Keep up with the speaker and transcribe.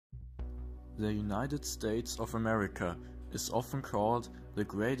The United States of America is often called the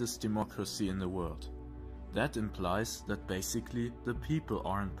greatest democracy in the world. That implies that basically the people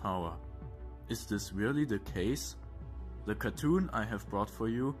are in power. Is this really the case? The cartoon I have brought for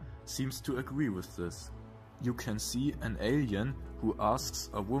you seems to agree with this. You can see an alien who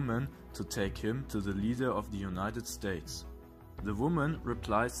asks a woman to take him to the leader of the United States. The woman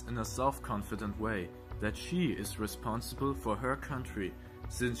replies in a self-confident way that she is responsible for her country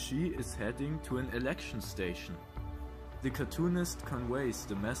since she is heading to an election station. The cartoonist conveys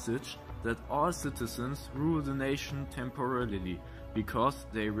the message that all citizens rule the nation temporarily because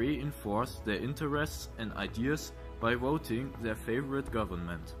they reinforce their interests and ideas by voting their favorite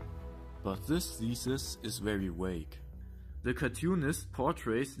government. But this thesis is very vague. The cartoonist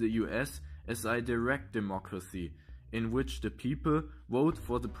portrays the US as a direct democracy, in which the people vote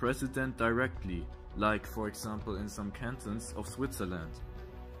for the president directly, like for example in some cantons of Switzerland.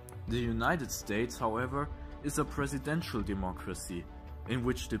 The United States, however, is a presidential democracy, in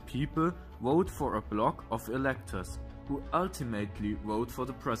which the people vote for a block of electors, who ultimately vote for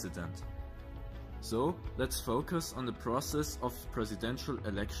the president. So, let's focus on the process of presidential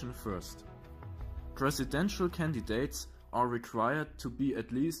election first. Presidential candidates are required to be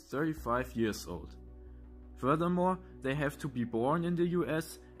at least 35 years old. Furthermore, they have to be born in the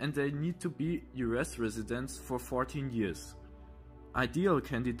US and they need to be US residents for 14 years. Ideal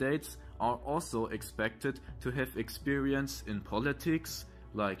candidates are also expected to have experience in politics,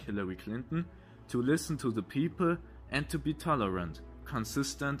 like Hillary Clinton, to listen to the people and to be tolerant,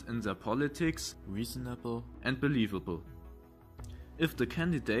 consistent in their politics, reasonable and believable. If the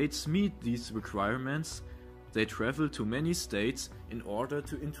candidates meet these requirements, they travel to many states in order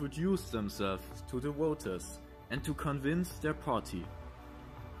to introduce themselves to the voters and to convince their party.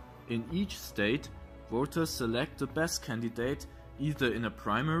 In each state, voters select the best candidate either in a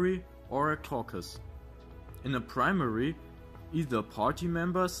primary or a caucus. In a primary, either party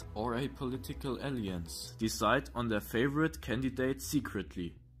members or a political alliance decide on their favorite candidate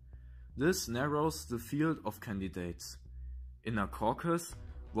secretly. This narrows the field of candidates. In a caucus,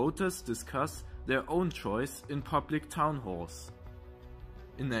 voters discuss their own choice in public town halls.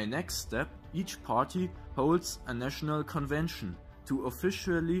 In a next step, each party holds a national convention to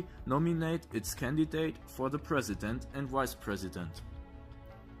officially nominate its candidate for the president and vice president.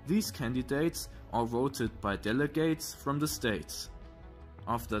 These candidates are voted by delegates from the states.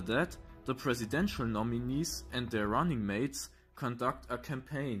 After that, the presidential nominees and their running mates conduct a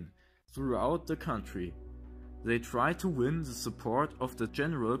campaign throughout the country. They try to win the support of the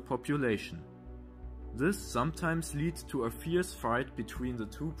general population. This sometimes leads to a fierce fight between the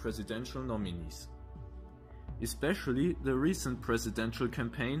two presidential nominees. Especially the recent presidential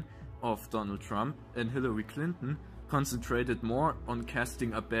campaign of Donald Trump and Hillary Clinton concentrated more on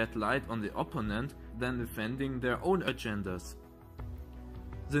casting a bad light on the opponent than defending their own agendas.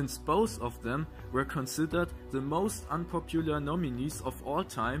 Since both of them were considered the most unpopular nominees of all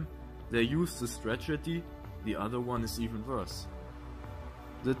time, they used the strategy, the other one is even worse.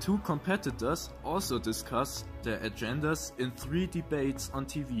 The two competitors also discussed their agendas in 3 debates on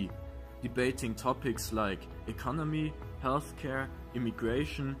TV, debating topics like economy, healthcare,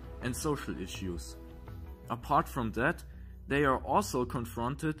 immigration and social issues. Apart from that, they are also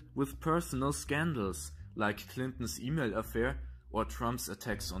confronted with personal scandals like Clinton's email affair or Trump's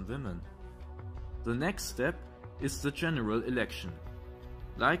attacks on women. The next step is the general election.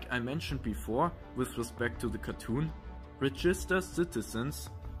 Like I mentioned before with respect to the cartoon, registered citizens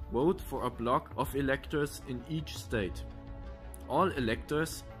vote for a block of electors in each state. All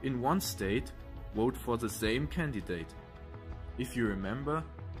electors in one state vote for the same candidate. If you remember,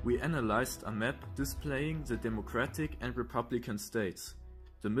 we analyzed a map displaying the Democratic and Republican states.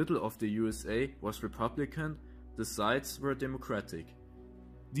 The middle of the USA was Republican, the sides were Democratic.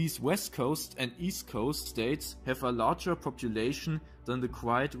 These West Coast and East Coast states have a larger population than the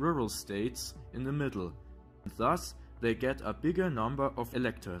quiet rural states in the middle, and thus they get a bigger number of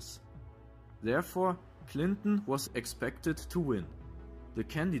electors. Therefore, Clinton was expected to win. The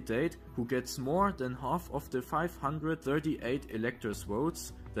candidate who gets more than half of the 538 electors'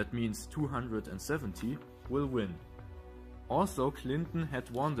 votes, that means 270, will win. Also, Clinton had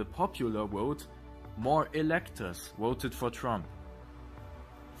won the popular vote, more electors voted for Trump.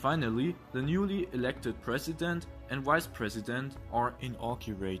 Finally, the newly elected president and vice president are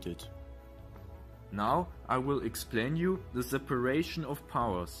inaugurated. Now I will explain you the separation of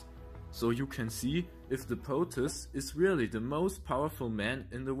powers, so you can see if the POTUS is really the most powerful man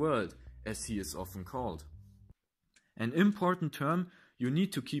in the world, as he is often called. An important term you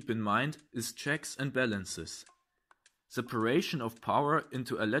need to keep in mind is checks and balances. Separation of power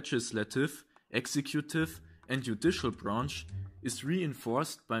into a legislative executive and judicial branch is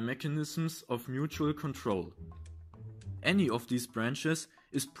reinforced by mechanisms of mutual control. Any of these branches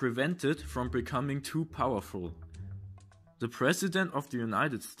is prevented from becoming too powerful. The President of the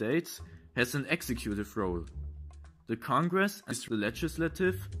United States has an executive role. The Congress is the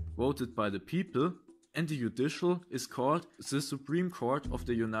legislative, voted by the people, and the judicial is called the Supreme Court of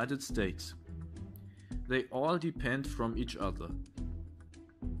the United States. They all depend from each other.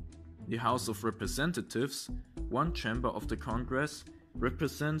 The House of Representatives, one chamber of the Congress,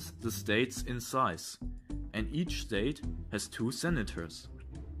 represents the states in size, and each state has 2 senators.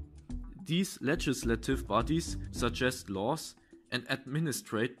 These legislative bodies suggest laws and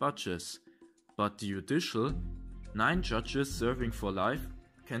administrate budgets, but the judicial, 9 judges serving for life,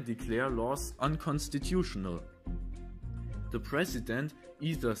 can declare laws unconstitutional. The President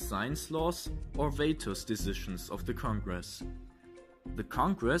either signs laws or vetoes decisions of the Congress. The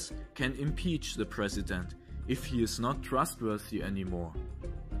Congress can impeach the President if he is not trustworthy anymore.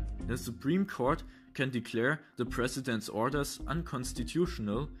 The Supreme Court can declare the President's orders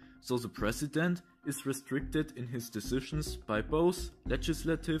unconstitutional, so the President is restricted in his decisions by both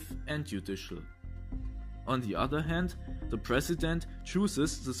legislative and judicial. On the other hand, the President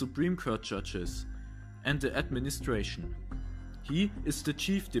chooses the Supreme Court judges and the administration. He is the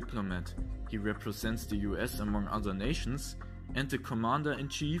chief diplomat, he represents the US among other nations, and the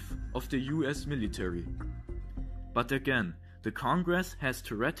commander-in-chief of the US military. But again, the Congress has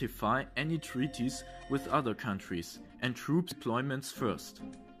to ratify any treaties with other countries and troop deployments first.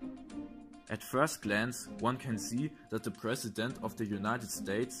 At first glance, one can see that the President of the United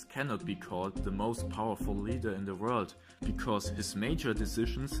States cannot be called the most powerful leader in the world, because his major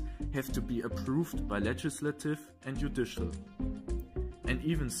decisions have to be approved by legislative and judicial. An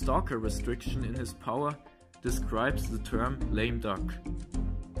even starker restriction in his power describes the term lame duck.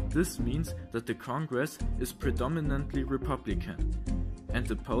 This means that the Congress is predominantly Republican and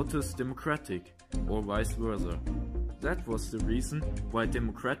the POTUS Democratic, or vice versa. That was the reason why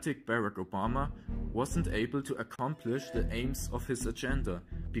Democratic Barack Obama wasn't able to accomplish the aims of his agenda,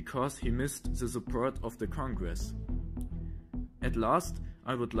 because he missed the support of the Congress. At last,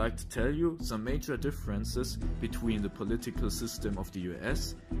 I would like to tell you some major differences between the political system of the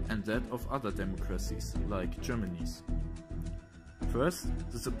US and that of other democracies, like Germany's. First,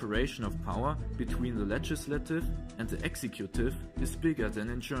 the separation of power between the legislative and the executive is bigger than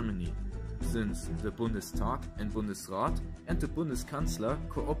in Germany, since the Bundestag and Bundesrat and the Bundeskanzler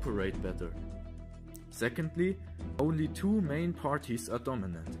cooperate better. Secondly, only 2 main parties are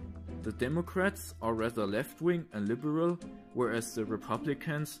dominant. The Democrats are rather left-wing and liberal, whereas the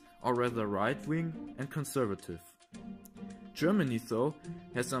Republicans are rather right-wing and conservative. Germany, though,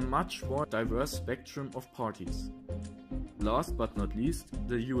 has a much more diverse spectrum of parties. Last but not least,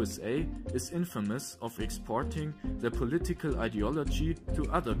 the USA is infamous of exporting their political ideology to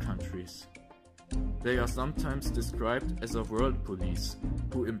other countries. They are sometimes described as a world police,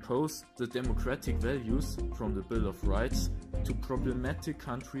 who impose the democratic values from the Bill of Rights to problematic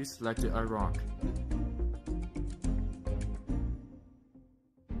countries like the Iraq.